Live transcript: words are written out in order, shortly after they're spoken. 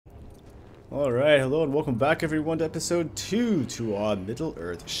Alright, hello and welcome back everyone to episode 2 to our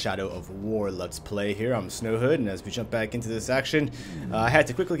Middle-earth Shadow of War Let's Play here. I'm Snowhood, and as we jump back into this action, I had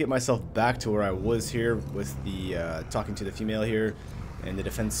to quickly get myself back to where I was here with the talking to the female here and the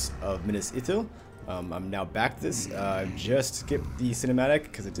defense of Minas Ithil. I'm now back to this. Just skipped the cinematic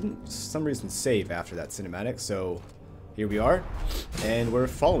because it didn't for some reason save after that cinematic, so here we are, and we're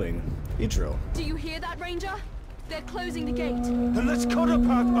following Ithil. Do you hear that, Ranger? They're closing the gate. Then let's cut a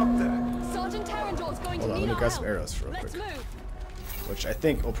path up there. Sergeant Tarandor's going to Hold on, need let me our grab some help. arrows real Let's quick. move. Which I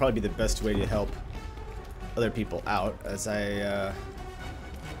think will probably be the best way to help other people out, as I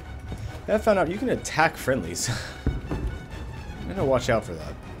have found out you can attack friendlies. I'm gonna watch out for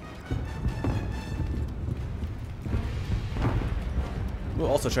that. We'll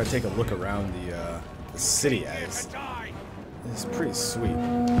also try to take a look around the city, as it's pretty sweet.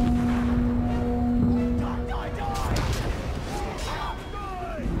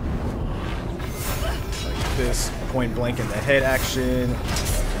 Like this point blank in the head action.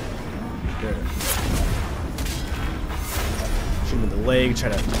 Good. Shoot him in the leg, try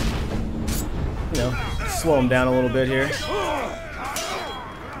to, you know, slow him down a little bit here.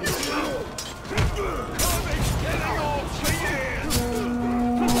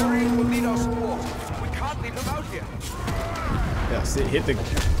 Yeah, see, hit the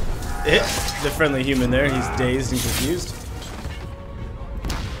friendly human there. He's dazed and confused.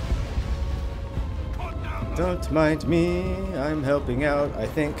 Don't mind me, I'm helping out, I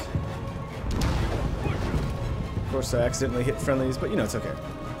think. Of course, I accidentally hit friendlies, but you know, it's okay.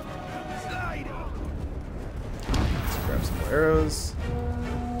 Let's grab some more arrows.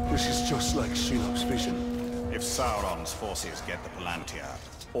 This is just like Shelob's vision. If Sauron's forces get the Palantir,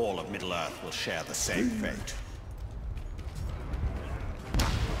 all of Middle-earth will share the same fate.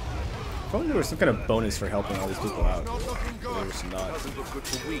 If only there was some kind of bonus for helping all these people out. There's not. Doesn't look good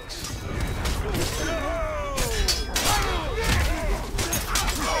for weeks.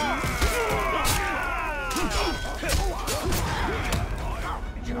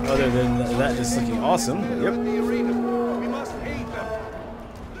 Other than that just looking awesome, but yep. The arena. We must heed them.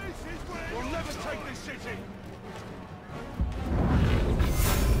 We'll never take this city.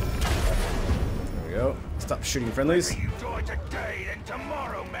 There we go. Stop shooting friendlies. You die today, then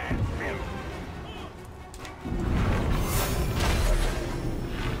tomorrow, man.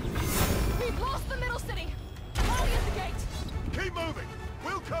 We've lost the middle city. Rally at the gate. Keep moving.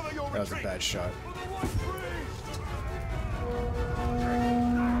 We'll cover your That was a retreat. bad shot.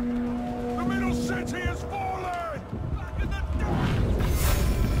 The middle city has fallen.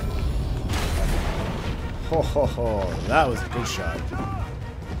 Ho ho ho, that was a good shot.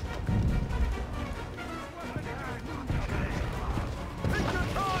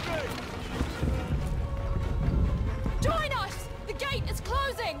 Join us. The gate is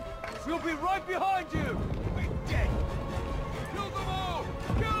closing. We'll be right behind you. We're dead. Kill them all.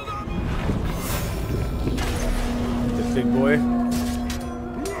 Kill them. The big boy.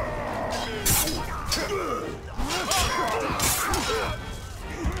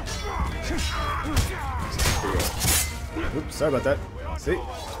 Oops, sorry about that. See?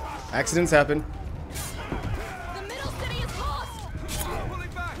 Accidents happen. The middle city is lost. Pull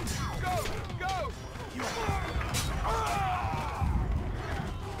it back. Go. Go.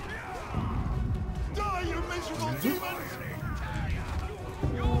 Die, you miserable demons.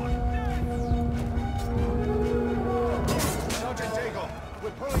 Sergeant Daigle,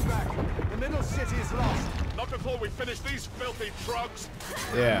 we're pulling back. The middle city is lost. Not before we finish these filthy drugs.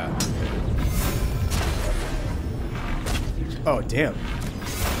 Yeah. Oh, damn.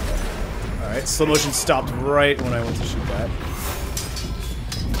 Alright, slow motion stopped right when I went to shoot that.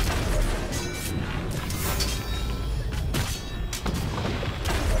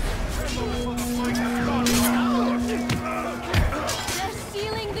 They're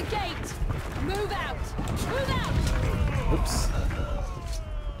sealing the gate. Move out. Move out. Oops.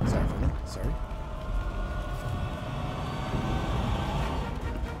 Sorry, Fiona. Sorry.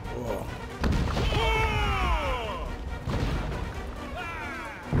 Whoa.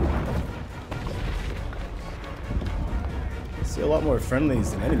 See a lot more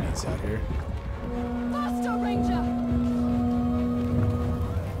friendlies than enemies out here. Faster, Ranger.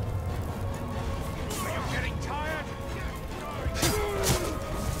 Are you getting tired?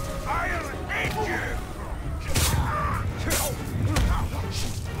 I'll eat you!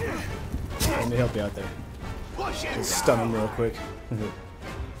 Let me help you out there. Just stun him real quick.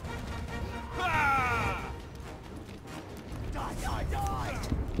 Ah! Die, die, die!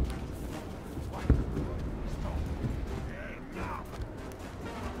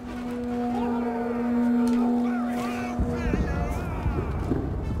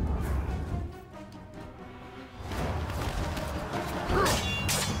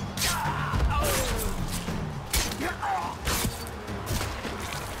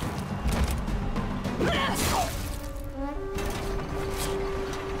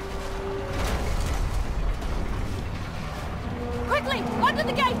 Under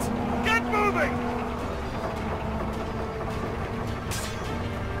the gate! Get moving!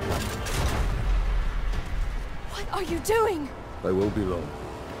 What are you doing? I won't be long.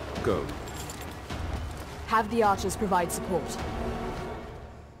 Go. Have the archers provide support.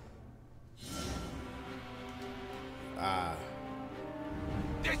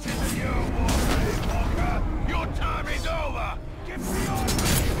 This isn't your war, Walker! Your time is over! Give me your...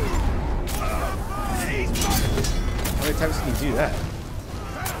 How many times can you do that?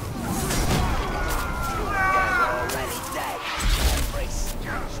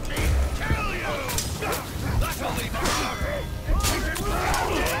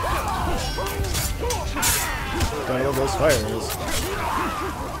 Got all those fires.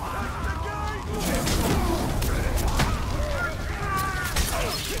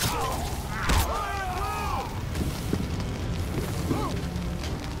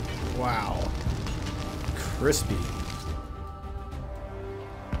 Wow. Crispy.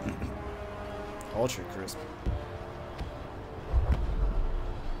 Ultra crisp.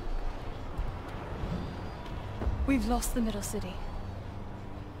 We've lost the middle city.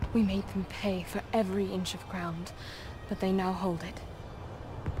 We made them pay for every inch of ground, but they now hold it.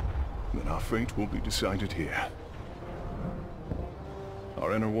 Then our fate will be decided here.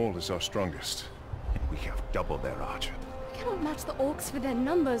 Our inner wall is our strongest. We have double their archer. We cannot match the orcs for their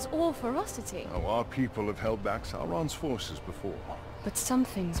numbers or ferocity. Now, our people have held back Sauron's forces before. But some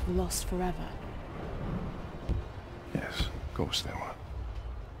things were lost forever. Yes, of course they were.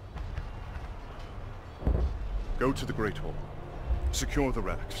 Go to the Great Hall. Secure the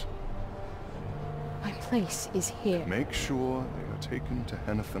relics. My place is here. Make sure they are taken to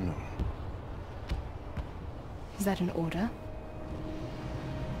Henathanun. Is that an order?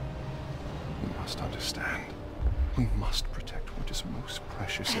 You must understand. We must protect what is most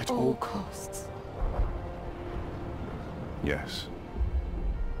precious At all costs. Yes.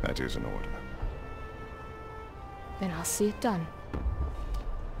 That is an order. Then I'll see it done.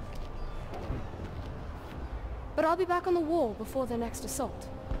 But I'll be back on the wall before their next assault.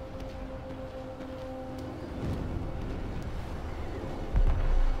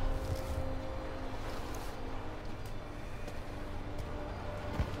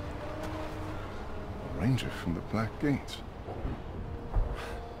 A ranger from the Black Gates.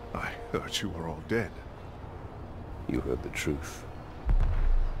 I heard you were all dead. You heard the truth.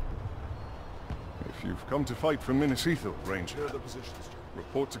 If you've come to fight for Minas Ithil, Ranger,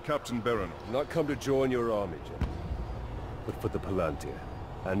 report to Captain Baron. Not come to join your army, General, but for the Palantir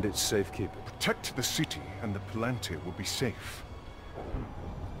and its safekeeping. Protect the city, and the Palantir will be safe.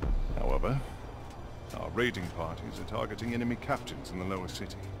 However, our raiding parties are targeting enemy captains in the lower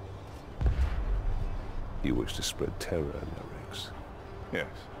city. You wish to spread terror in their ranks. Yes.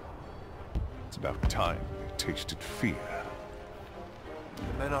 It's about time they tasted fear.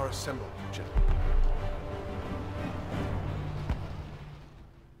 The men are assembled, General.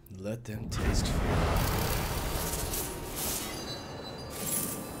 Let them taste fear.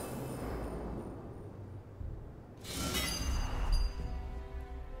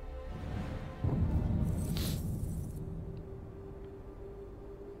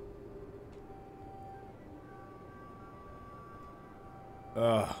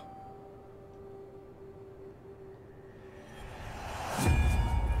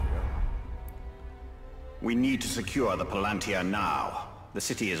 We need to secure the Palantir now. The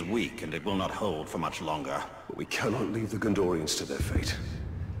city is weak, and it will not hold for much longer. But we cannot leave the Gondorians to their fate.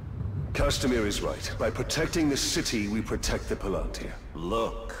 Castamir is right. By protecting the city, we protect the Palantir.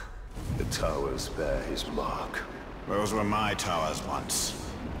 Look. The towers bear his mark. Those were my towers once.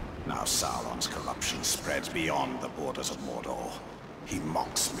 Now Sauron's corruption spreads beyond the borders of Mordor. He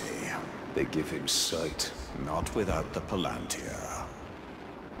mocks me. They give him sight. Not without the Palantir.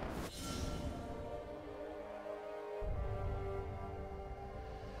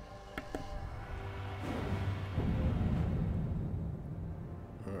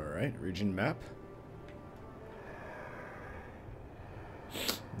 Alright, region map.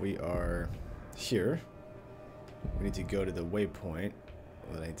 We are here. We need to go to the waypoint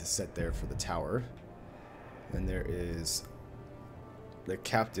that I need to set there for the tower. And there is the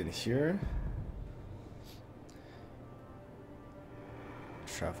captain here.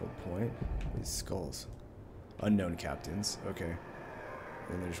 Travel point. These skulls. Unknown captains. Okay.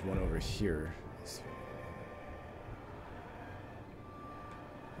 And there's one over here.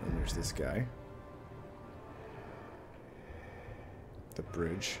 And there's this guy. The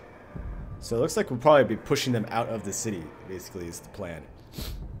bridge. So it looks like we'll probably be pushing them out of the city, basically, is the plan.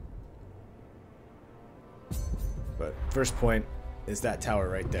 But first point is that tower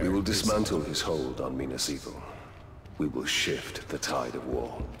right there. We will dismantle his hold on Minas Ithil. we will shift the tide of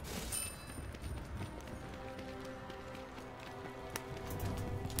war.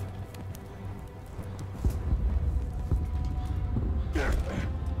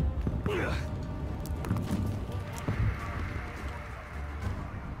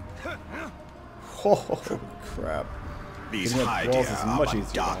 Oh, crap. These Getting up high walls deer is are much but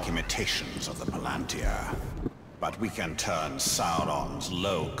easier dark now. imitations of the Palantir. But we can turn Sauron's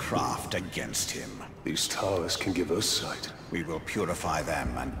low craft against him. These towers can give us sight. We will purify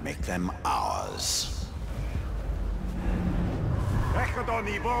them and make them ours.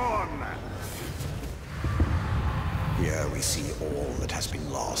 Here we see all that has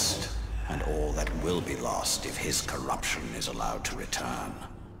been lost, and all that will be lost if his corruption is allowed to return.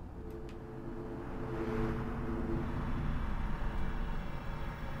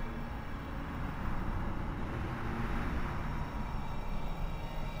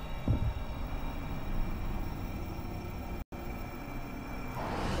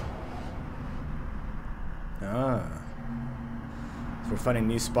 Ah. So we're finding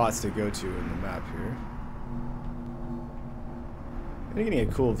new spots to go to in the map here. We're getting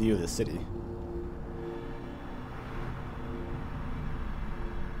a cool view of the city.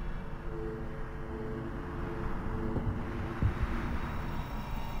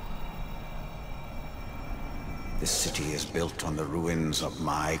 This city is built on the ruins of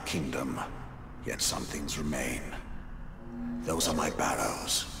my kingdom, yet some things remain. Those are my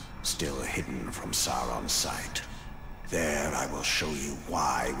barrows, still hidden from Sauron's sight. There I will show you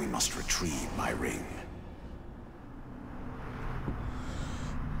why we must retrieve my ring.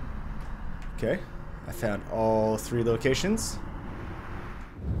 Okay, I found all 3 locations.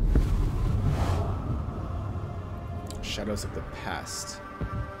 Shadows of the past.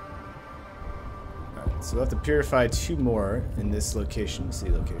 Alright, so we'll have to purify 2 more in this location,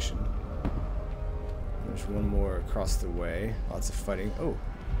 city location. There's one more across the way. Lots of fighting. Oh,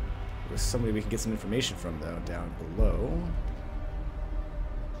 there's somebody we can get some information from though, down below.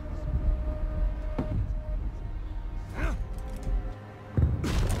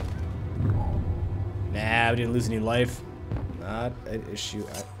 Nah, we didn't lose any life. Not an issue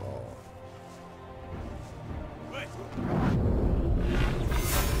at all.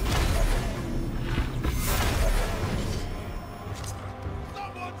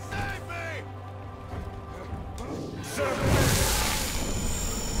 Someone save me!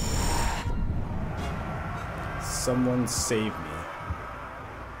 Someone save me.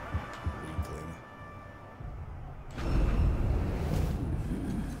 Weakling.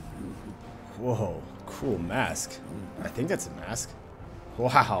 Whoa, cool mask. I think that's a mask.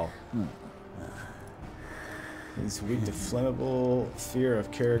 Wow. He's weak to flammable, fear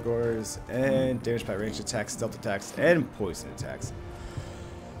of Caragors, and damaged by ranged attacks, stealth attacks, and poison attacks.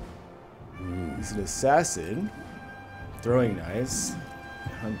 He's an assassin, throwing knives,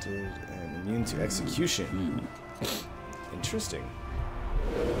 hunted, and immune to execution. Interesting.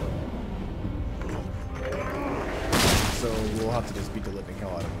 So we'll have to just beat the living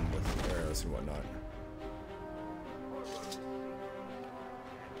hell out of him with arrows and whatnot.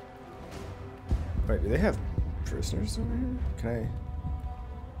 Wait, do they have prisoners over here? Can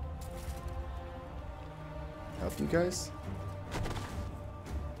I help you guys?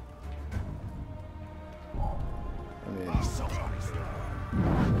 I mean,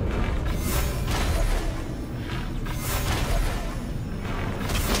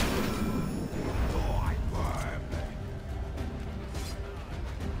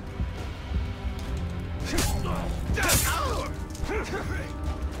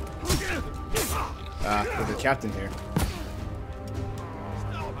 there's a captain here.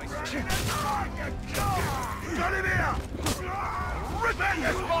 Got him here! Revenge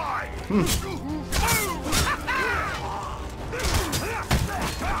is mine!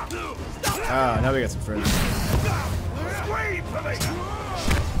 Ah, now we got some friends. Scream for me!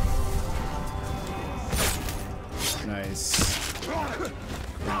 Nice.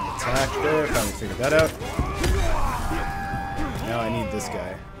 Attack there. Finally figured that out. Now I need this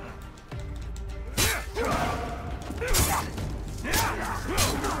guy.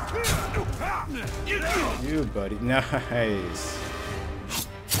 You, buddy. Nice.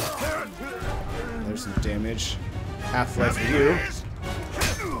 There's some damage. Half-life for you.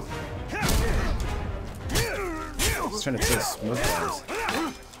 He's trying to take smoke bombs.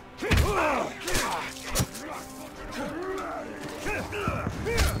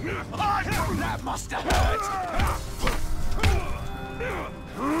 That must have hurt!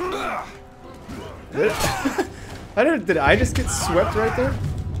 Did I just get swept right there?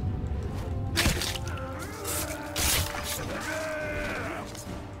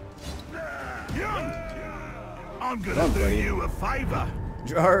 I'm gonna do you a favor.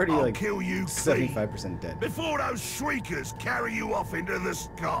 You're already I'll like kill you 75% dead. before those shriekers carry you off into the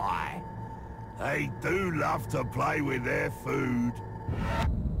sky. They do love to play with their food.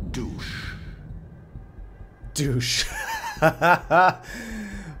 Douche. Douche.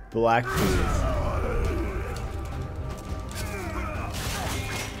 Black food.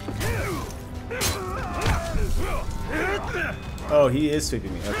 Oh, he is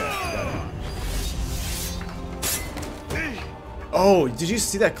sweeping me. Okay, got it. Oh, did you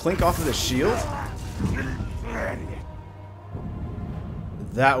see that clink off of the shield?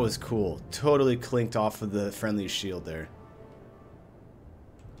 That was cool. Totally clinked off of the friendly shield there.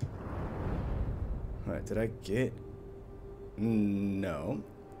 Alright, did I get... No.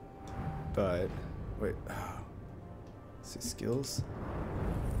 But... Wait. See skills?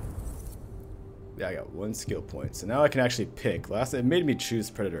 Yeah, I got 1 skill point. So now I can actually pick. Last it made me choose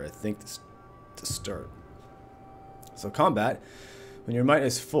Predator, I think, to start. So combat. When your might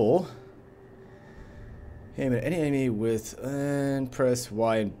is full, aim at any enemy with and press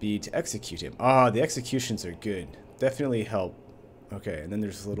Y and B to execute him. Ah, the executions are good. Definitely help. Okay, and then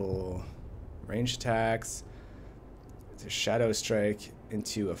there's little range attacks. It's a shadow strike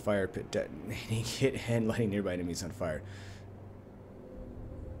into a fire pit, detonating it and lighting nearby enemies on fire.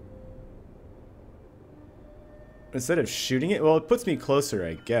 Instead of shooting it, well, it puts me closer,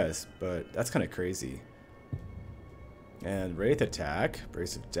 I guess, but that's kind of crazy. And Wraith attack,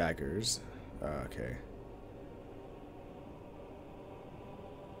 brace of daggers. Okay.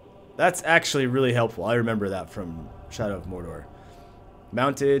 That's actually really helpful. I remember that from Shadow of Mordor.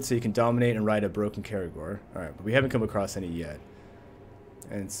 Mounted, so you can dominate and ride a broken Caragor. Alright, but we haven't come across any yet.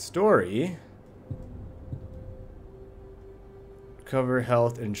 And story. Recover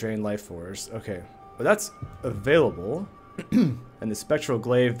health and drain life force. Okay. But that's available. And the spectral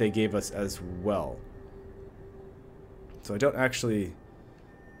glaive they gave us as well. So I don't actually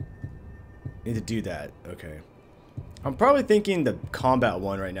need to do that. Okay. I'm probably thinking the combat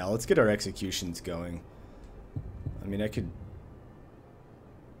one right now. Let's get our executions going. I mean, I could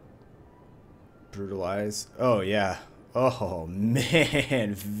brutalize. Oh, yeah. Oh,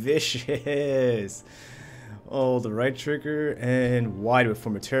 man. Vicious. Oh, the right trigger and Y to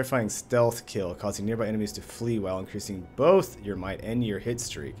form a terrifying stealth kill, causing nearby enemies to flee while increasing both your might and your hit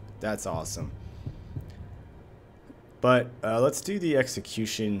streak. That's awesome. But let's do the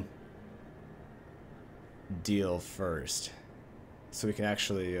execution deal first, so we can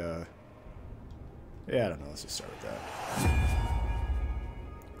actually yeah, I don't know, let's just start with that.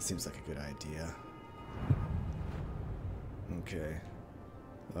 Seems like a good idea. Okay.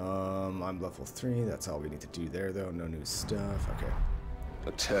 I'm level 3, that's all we need to do there though, no new stuff. Okay.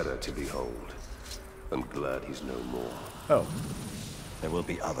 A terror to behold. I'm glad he's no more. Oh. There will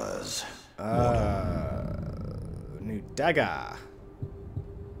be others. New dagger.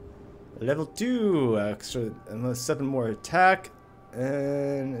 Level 2, extra 7 more attack,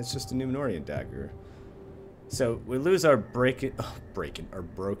 and it's just a Numenorian dagger. So we lose our broken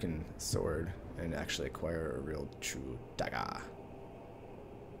sword and actually acquire a real true dagger.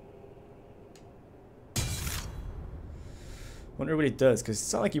 Wonder what he does, because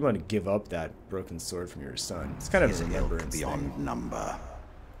it's not like you want to give up that broken sword from your son. It's kind of a remembrance beyond thing. number.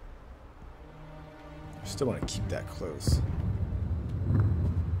 I still want to keep that close.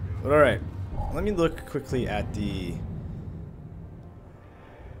 But alright, let me look quickly at the...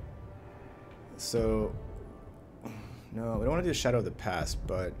 So... No, we don't want to do the Shadow of the Past,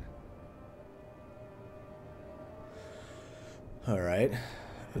 but... Alright.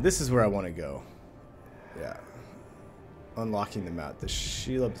 This is where I want to go. Yeah. Unlocking the map. The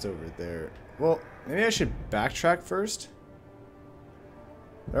Shelob's over there. Well, maybe I should backtrack first.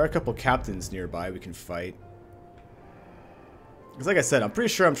 There are a couple captains nearby we can fight. Because like I said, I'm pretty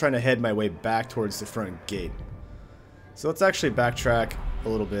sure I'm trying to head my way back towards the front gate. So let's actually backtrack a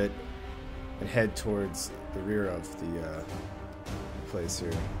little bit and head towards the rear of the place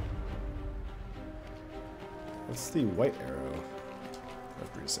here. What's the white arrow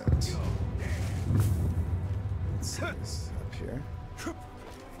represent? Let's see this up here.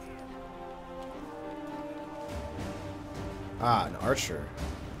 Ah, an archer.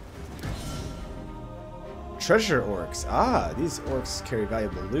 Treasure orcs. Ah, these orcs carry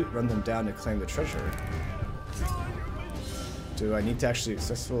valuable loot. Run them down to claim the treasure. Do I need to actually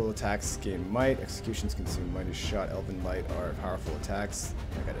successful attacks gain might? Executions consume mighty shot. Elven light are powerful attacks.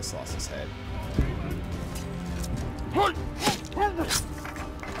 I think I just lost his head.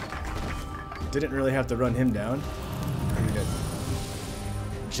 Didn't really have to run him down. Pretty good.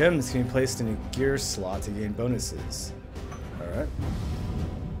 Gems can be placed in a gear slot to gain bonuses. Alright.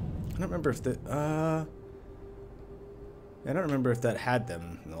 I don't remember if the... I don't remember if that had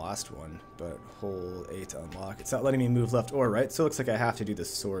them in the last one, but hole A to unlock. It's not letting me move left or right, so it looks like I have to do the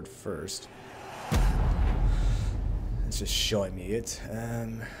sword first. It's just showing me it.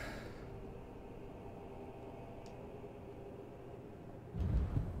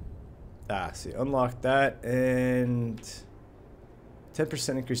 See, unlock that, and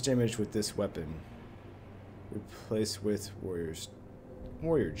 10% increased damage with this weapon. Replace with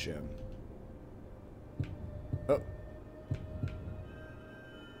warrior gem. Oh.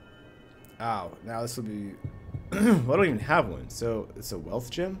 Ow, now this will be... well, I don't even have one, so it's a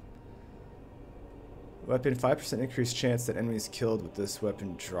wealth gem? Weapon, 5% increased chance that enemies killed with this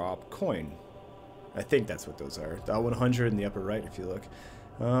weapon drop coin. I think that's what those are. The 100 in the upper right, if you look.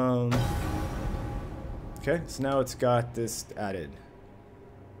 Okay, so now it's got this added.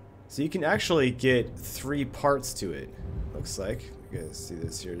 So you can actually get 3 parts to it, looks like. You guys see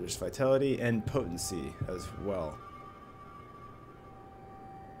this here. There's vitality and potency as well.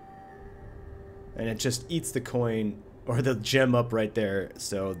 And it just eats the coin or the gem up right there,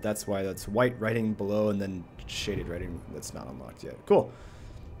 so that's why that's white writing below and then shaded writing that's not unlocked yet. Cool.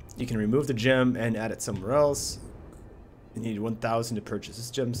 You can remove the gem and add it somewhere else. You need 1,000 to purchase this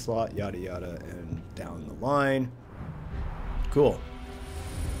gem slot, yada yada, and down the line. Cool.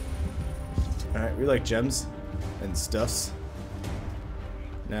 Alright, we like gems and stuffs.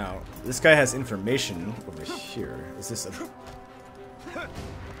 Now, this guy has information over here. Is this a...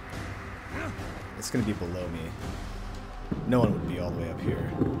 It's gonna be below me. No one would be all the way up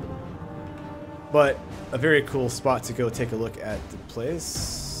here. But a very cool spot to go take a look at the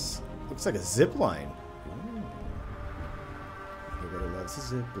place. Looks like a zip line. Everybody loves a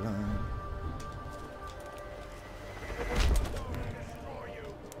zip line.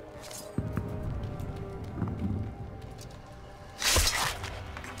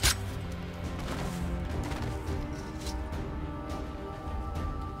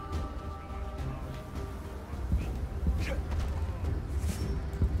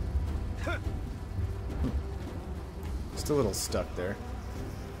 A little stuck there.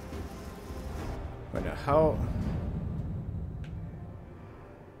 Right now, how?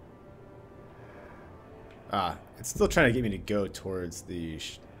 It's still trying to get me to go towards the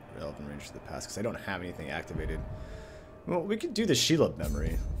relevant range of the pass because I don't have anything activated. Well, we could do the Shelob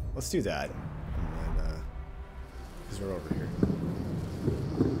memory. Let's do that. And then, because we're over here.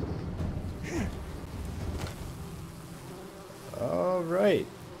 All right.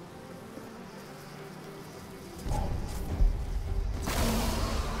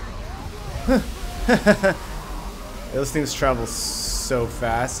 Those things travel so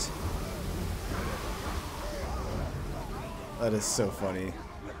fast. That is so funny.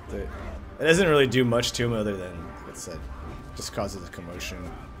 It doesn't really do much to them other than, like I said, just causes a commotion.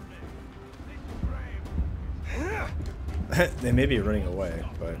 They may be running away,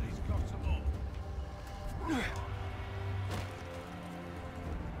 but...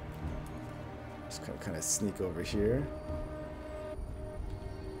 Just kind of sneak over here.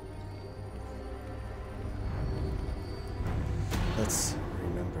 Let's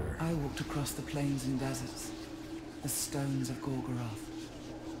remember. I walked across the plains and deserts, the stones of Gorgoroth,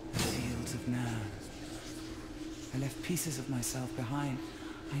 the fields of Nar. I left pieces of myself behind.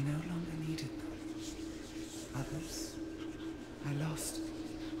 I no longer needed them. Others, I lost.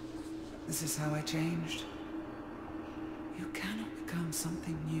 This is how I changed. You cannot become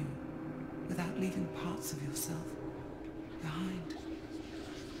something new without leaving parts of yourself behind.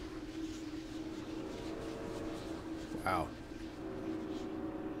 Wow.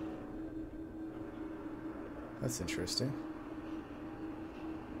 That's interesting.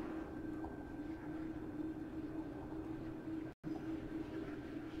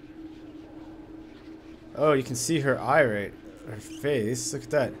 Oh, you can see her eye right, her face. Look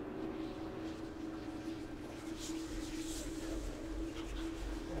at that.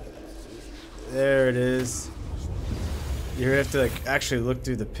 There it is. You have to like actually look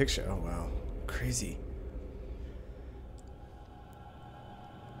through the picture. Oh wow, crazy.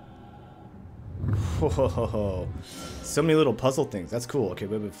 Whoa, so many little puzzle things. That's cool. Okay,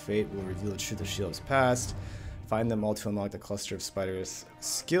 Web of Fate will reveal the truth of Shelob's past. Find them all to unlock the cluster of spiders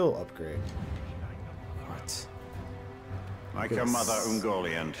skill upgrade. What? Like her mother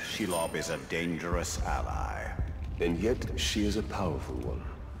Ungoliant, Shelob is a dangerous ally. And yet, she is a powerful one.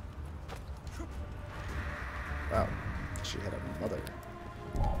 Wow, she had a mother.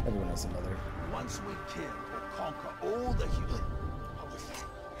 Everyone has a mother. Once we kill or conquer all the humans.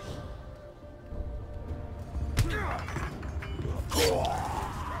 You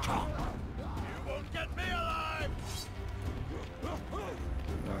won't get me alive.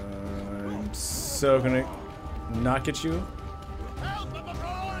 I'm so gonna not get you? Help of the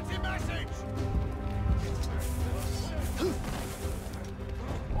priority message!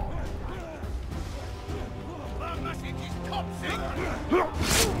 The message is toxic!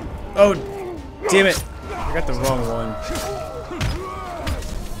 Oh, damn it! I got the wrong one.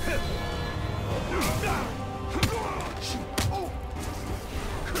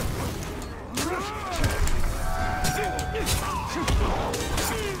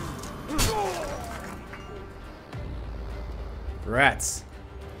 Rats.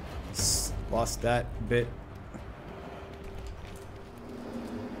 Lost that bit.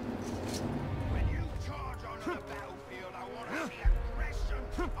 When you charge onto the battlefield, I want to see aggression.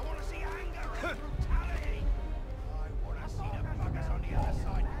 I want to see anger and brutality. I want to see the buggers on the other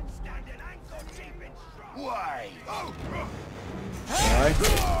side standing ankle deep in strong. Why?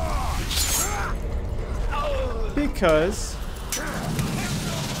 Why? Because.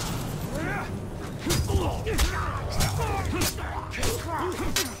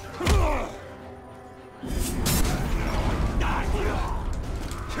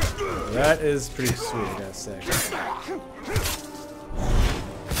 That is pretty sweet, I gotta say.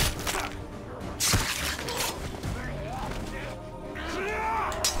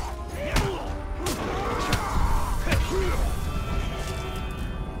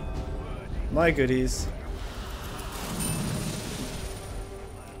 My goodies.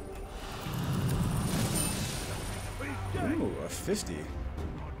 Ooh, a 50.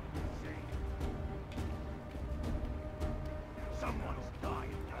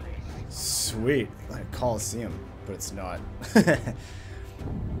 Sweet, like a Coliseum, but it's not. Alright,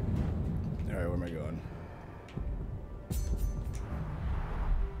 where am I going?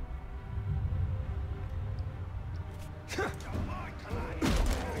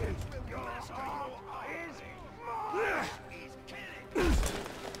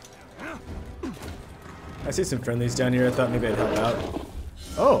 I see some friendlies down here. I thought maybe I'd help out.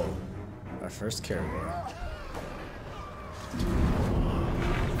 Oh, our first carrier.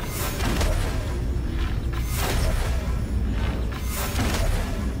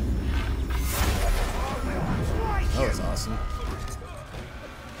 That was awesome.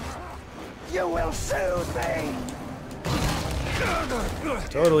 You will soothe me.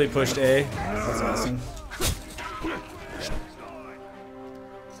 Totally pushed A. That's awesome.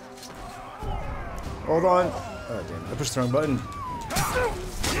 Hold on. Oh damn! I pushed the wrong button.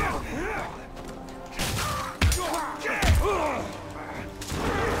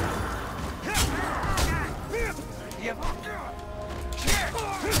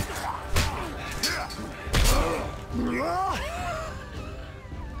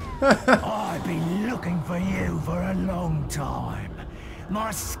 I've been looking for you for a long time.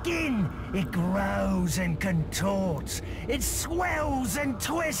 My skin, it grows and contorts. It swells and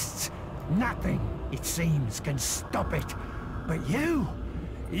twists. Nothing, it seems, can stop it. But you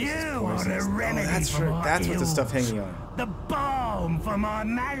are the remedy for my that's what the stuff ills, hanging on. the balm for my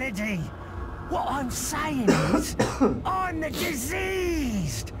malady. What I'm saying is, I'm the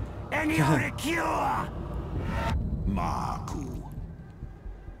diseased, and you're the cure. Marku.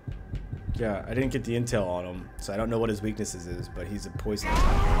 Yeah, I didn't get the intel on him, so I don't know what his weaknesses is, but he's a poison.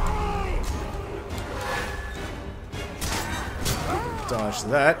 Dodge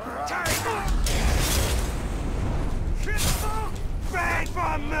that. Beg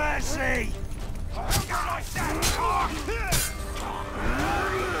for mercy!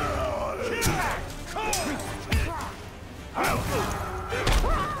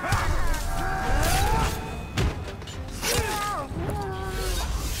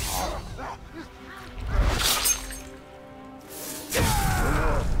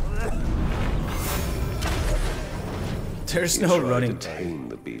 There's no running. Tame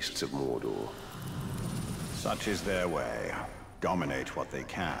the beasts of Mordor. Such is their way. Dominate what they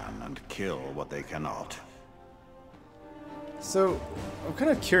can and kill what they cannot. So, I'm kind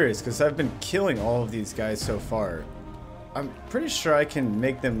of curious because I've been killing all of these guys so far. I'm pretty sure I can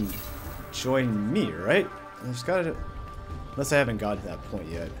make them join me, right? There's gotta, unless I haven't gotten to that point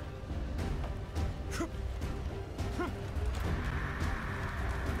yet.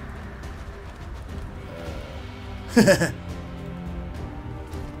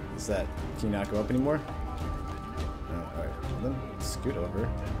 Is that, can you not go up anymore? Oh, alright, well then scoot over.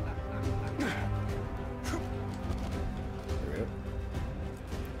 There we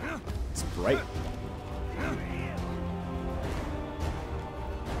go. It's bright.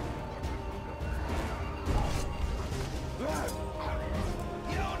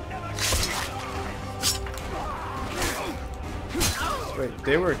 Wait,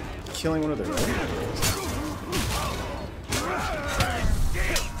 they were killing one of their own?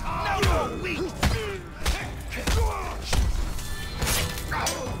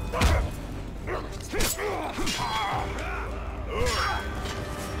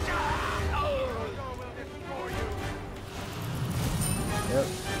 Yep,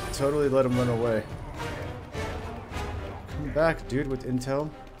 totally let him run away. Come back, dude, with intel.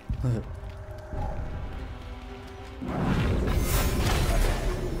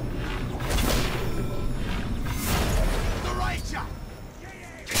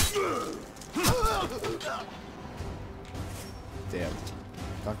 Damn.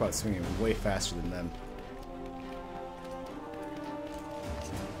 Talk about swinging way faster than them.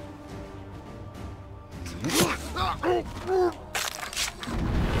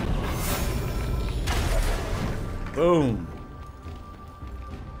 Boom.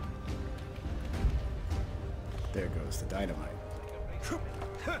 There goes the dynamite.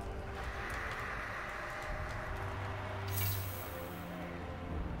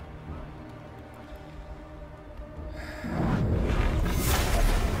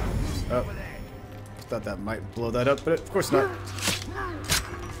 Oh, thought that might blow that up, but of course not.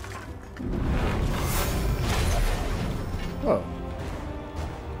 Oh.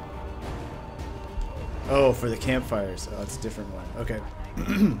 Oh, for the campfires. Oh, that's a different one. Okay.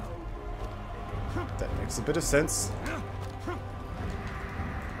 That makes a bit of sense.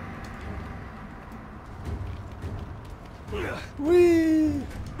 Whee!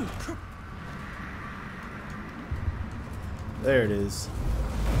 There it is.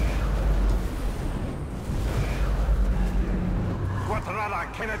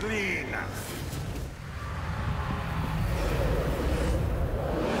 Quadrada cannot lean.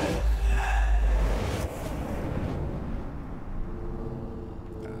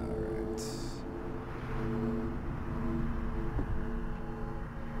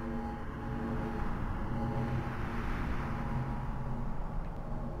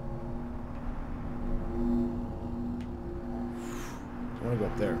 I want to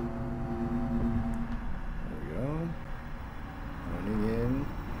go up there. There we go. Running in.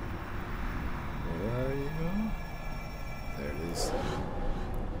 Where are you? There it is.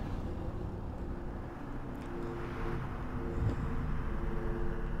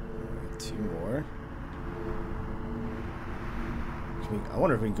 Alright, 2 more. I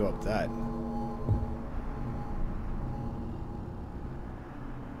wonder if we can go up that.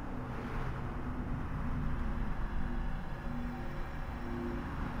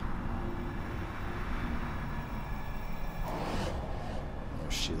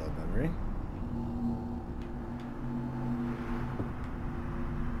 Sheila memory.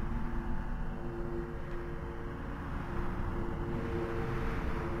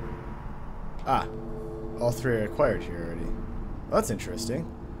 Ah, all 3 are acquired here already. Well, that's interesting.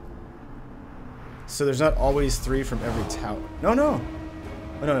 So there's not always 3 from every tower. No, no.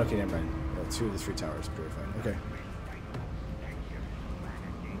 Oh no, okay, never mind. Well, 2 of the 3 towers purified. Okay.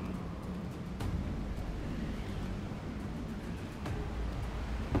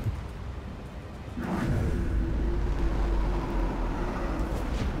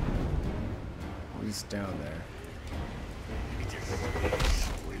 He's down there.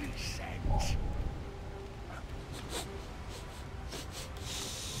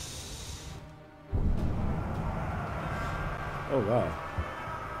 Oh wow.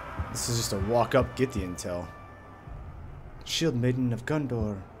 This is just a walk up, get the intel. Shield Maiden of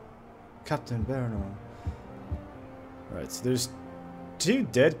Gondor. Captain Bernor. Alright, so there's 2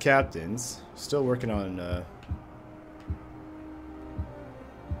 dead captains. Still working on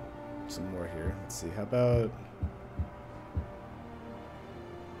some more here. Let's see, how about...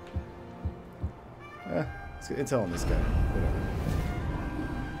 let's get intel on this guy. Whatever.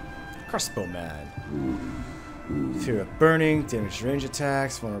 Crossbowman. Fear of burning, damaged range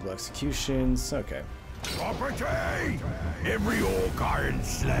attacks, vulnerable executions. Okay. Property! Every orc iron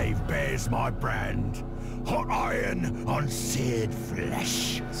slave bears my brand. Hot iron on seared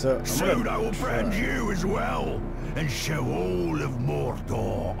flesh. So soon I will brand you as well, and show all of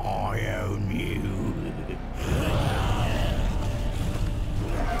Mordor I own you.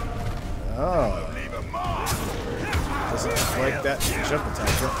 Oh. Doesn't like that jump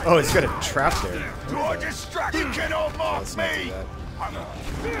attack. Oh, he's got a trap there. Do I distract you? Cannot mock me!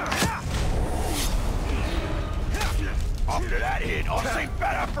 After that hit, I'll see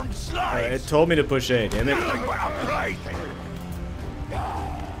better from slaves! It told me to push A, damn it.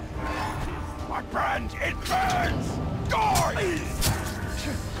 My brand, it burns! Die!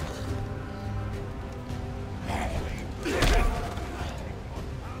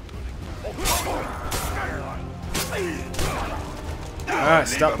 Ah,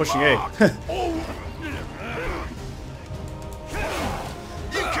 stop pushing A.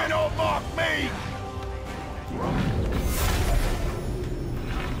 You cannot mock me!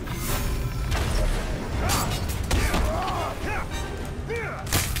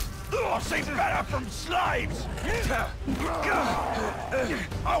 I'll see better from slaves!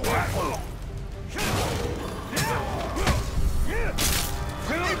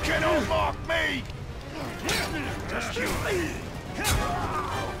 You cannot mark me! Just you.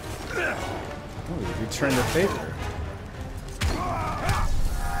 Oh, you returned the favor.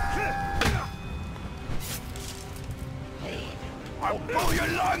 I'll pull your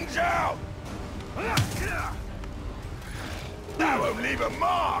lungs out! That won't leave a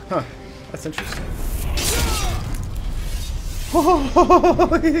mark! Huh, that's interesting.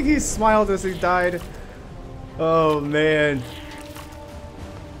 Oh, he smiled as he died. Oh man.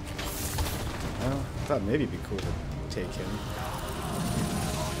 Well, I thought maybe it'd be cool to take him.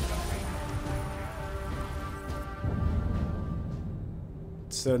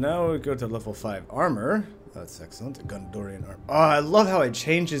 So now we go to level 5 armor. That's excellent. Gondorian armor. Oh, I love how it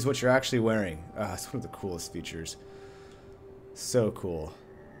changes what you're actually wearing. It's one of the coolest features. So cool.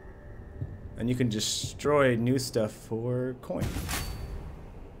 And you can destroy new stuff for coin.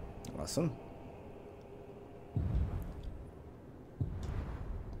 Awesome.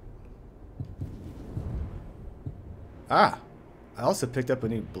 Ah, I also picked up a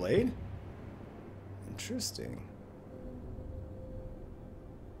new blade. Interesting.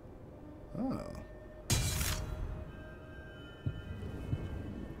 Oh.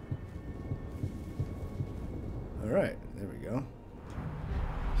 Alright, there we go.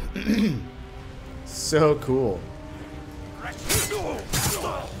 So cool.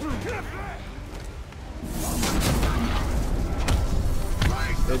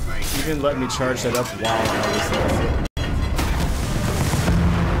 It even let me charge that up while I was there.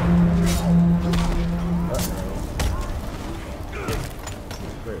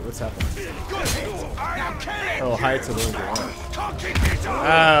 Wait, what's happening? Oh, hi to little girl.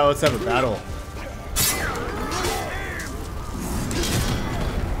 Ah, let's have a battle.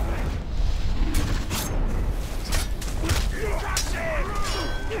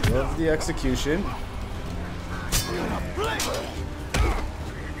 Love the execution.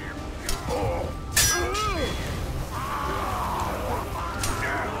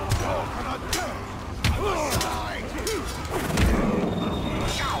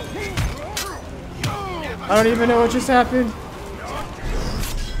 I don't even know what just happened.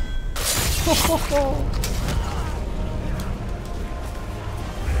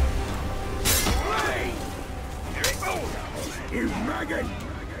 You maggot!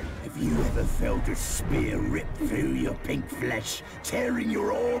 Have you ever felt a spear rip through your pink flesh, tearing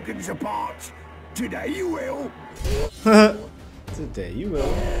your organs apart? Today you will. Today you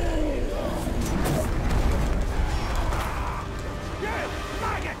will.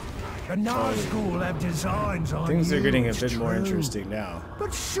 The Nazgul have designs on Things you, are getting a it's bit more true. interesting now.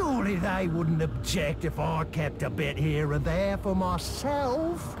 But surely they wouldn't object if I kept a bit here or there for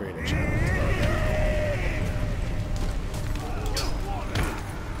myself. Great enchantment.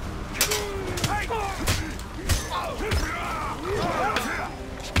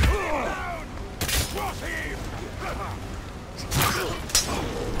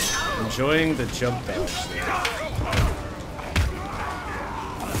 Enjoying the jump dodge there.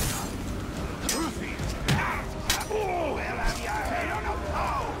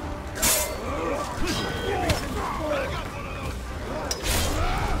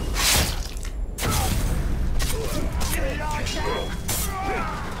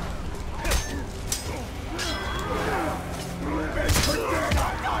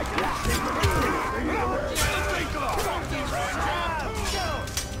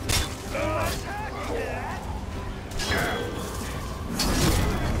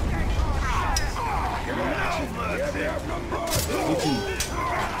 You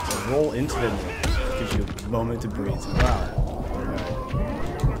can roll into them. It gives you a moment to breathe. Wow.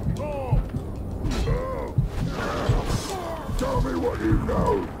 Tell me what you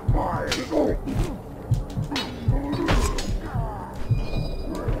know.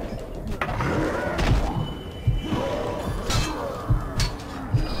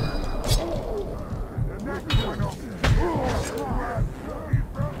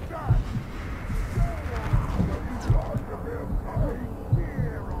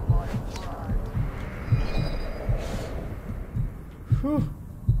 Whew.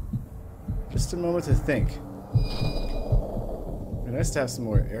 Just a moment to think. It'd be nice to have some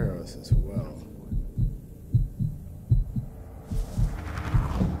more arrows as well.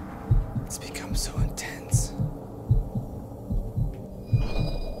 It's become so intense.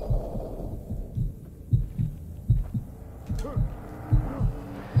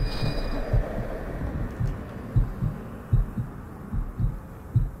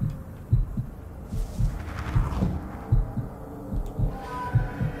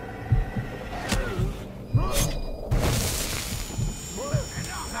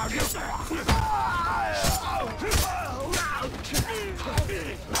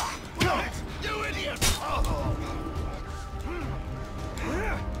 You idiot!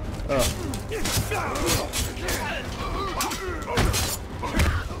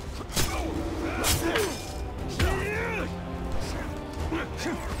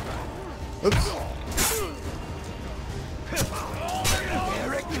 Oops.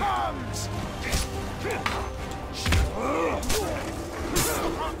 Here it comes!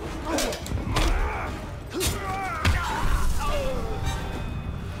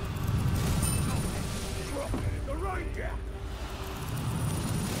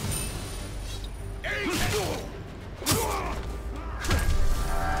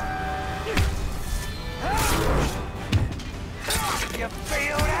 You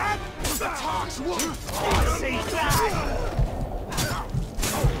feel that? The talk's worth! I see that!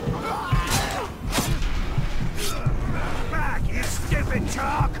 Back, you stupid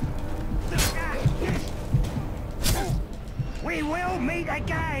talk! We will meet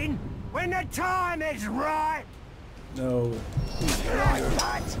again when the time is right. No. Like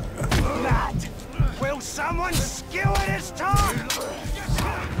that. That. Will someone skewer this tongue?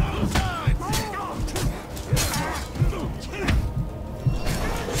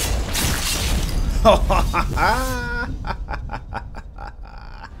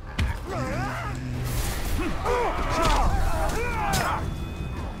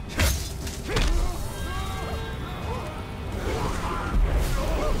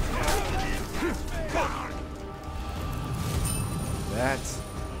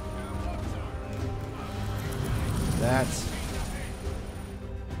 That's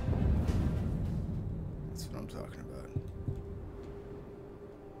what I'm talking about.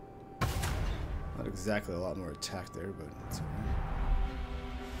 Not exactly a lot more attack there, but it's alright.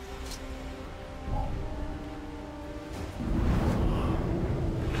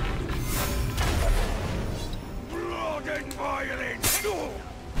 Blood and violence!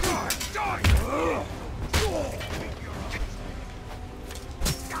 Die!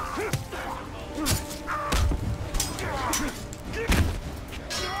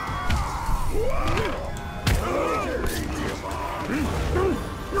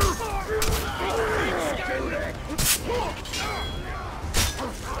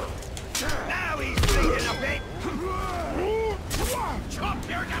 Now he's bleeding a bit! Chop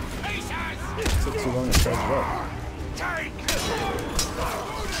you to pieces! Took too long to charge it up. Take!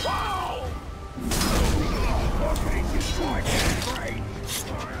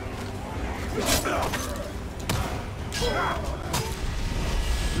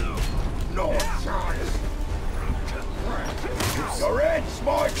 No chance! Your head's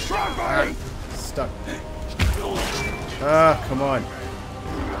my trophy! Stuck. Ah, come on.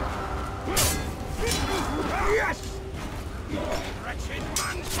 Yes! Wretched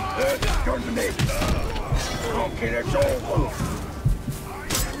man's turn to me! Okay, that's all!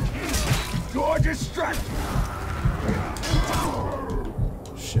 You're distracted!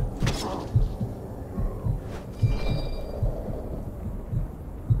 Shit.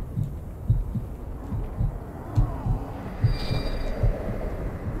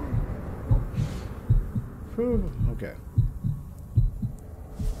 Whew, okay.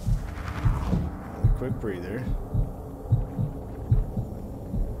 Another quick breather.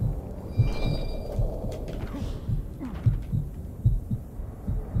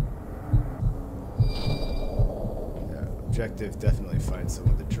 Yeah, objective definitely find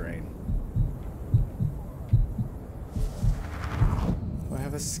someone to drain. Oh, I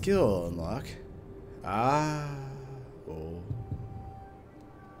have a skill unlock. Ah. Oh.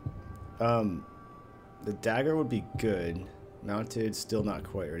 The dagger would be good. Mounted, still not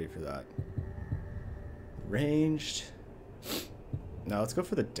quite ready for that. Ranged. No, let's go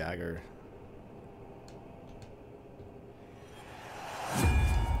for the dagger.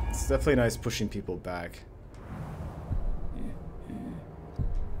 It's definitely nice pushing people back.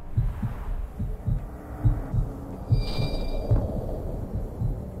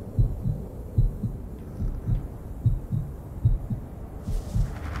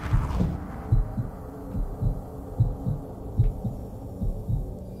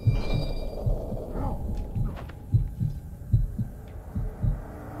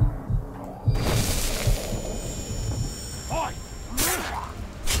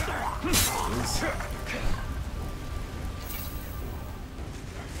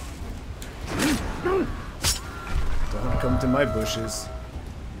 Don't come to my bushes.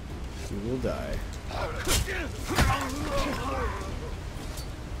 You will die.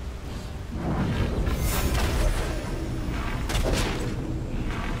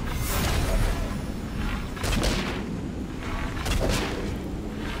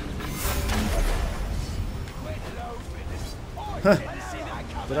 Huh.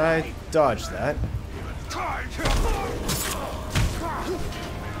 Did I dodge that?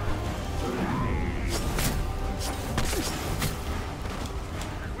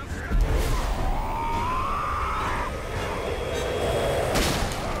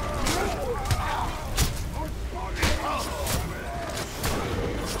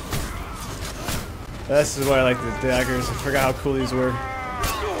 This is why I like the daggers. I forgot how cool these were.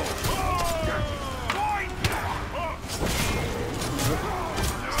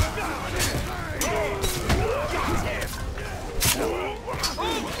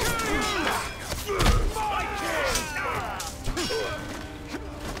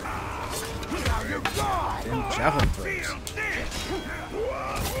 Damn javelin throws.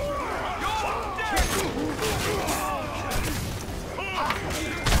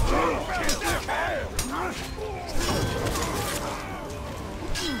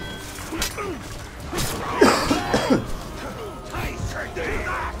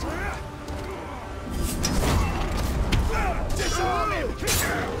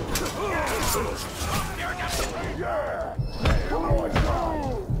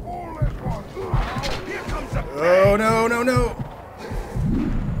 Oh no, no, no!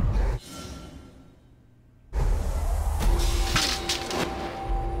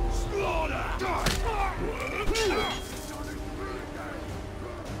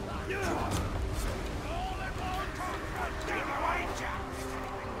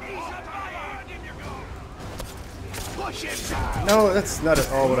 No, that's not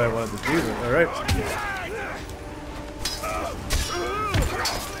at all what I wanted to do. Alright.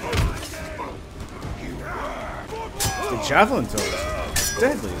 The javelin throws are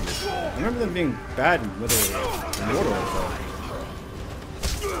deadly. I remember them being bad in Mordor.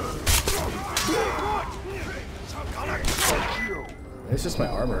 It's just my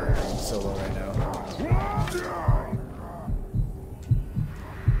armor so low right now.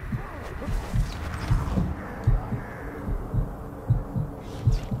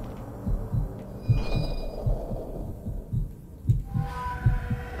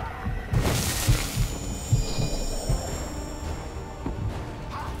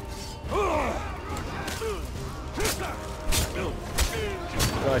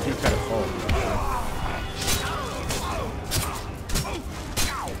 Oh, he kind of falls.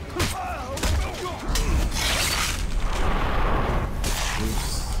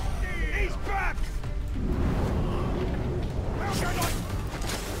 He's back.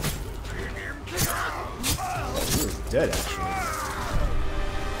 He was dead, actually.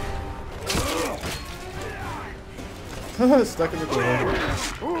 Stuck in the corner.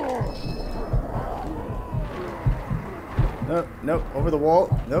 Nope, nope, over the wall.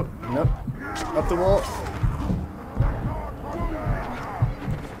 Nope, nope. Up the wall.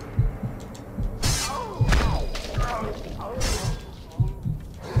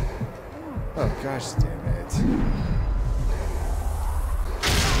 Oh gosh, damn it.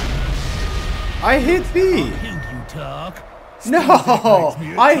 I hit B! No!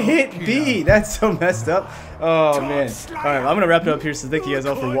 I hit B! That's so messed up. Oh man. Alright, I'm gonna wrap it up here, so thank you guys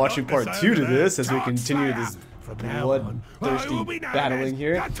all for watching part 2 to this as we continue this bloodthirsty battling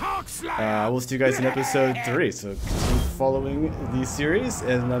here. We'll see you guys in episode 3, so continue following the series,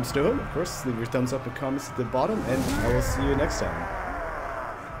 and I'm Snowhood. Of course, leave your thumbs up and comments at the bottom, and I will see you next time.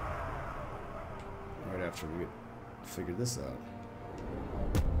 Right after we figure this out.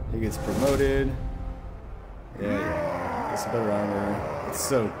 He gets promoted. Yeah. Gets better armor. It's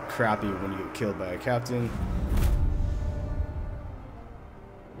so crappy when you get killed by a captain.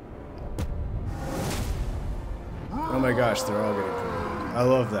 Oh my gosh, they're all getting promoted. I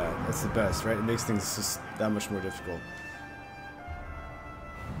love that. That's the best, right? It makes things just that much more difficult.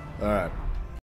 Alright.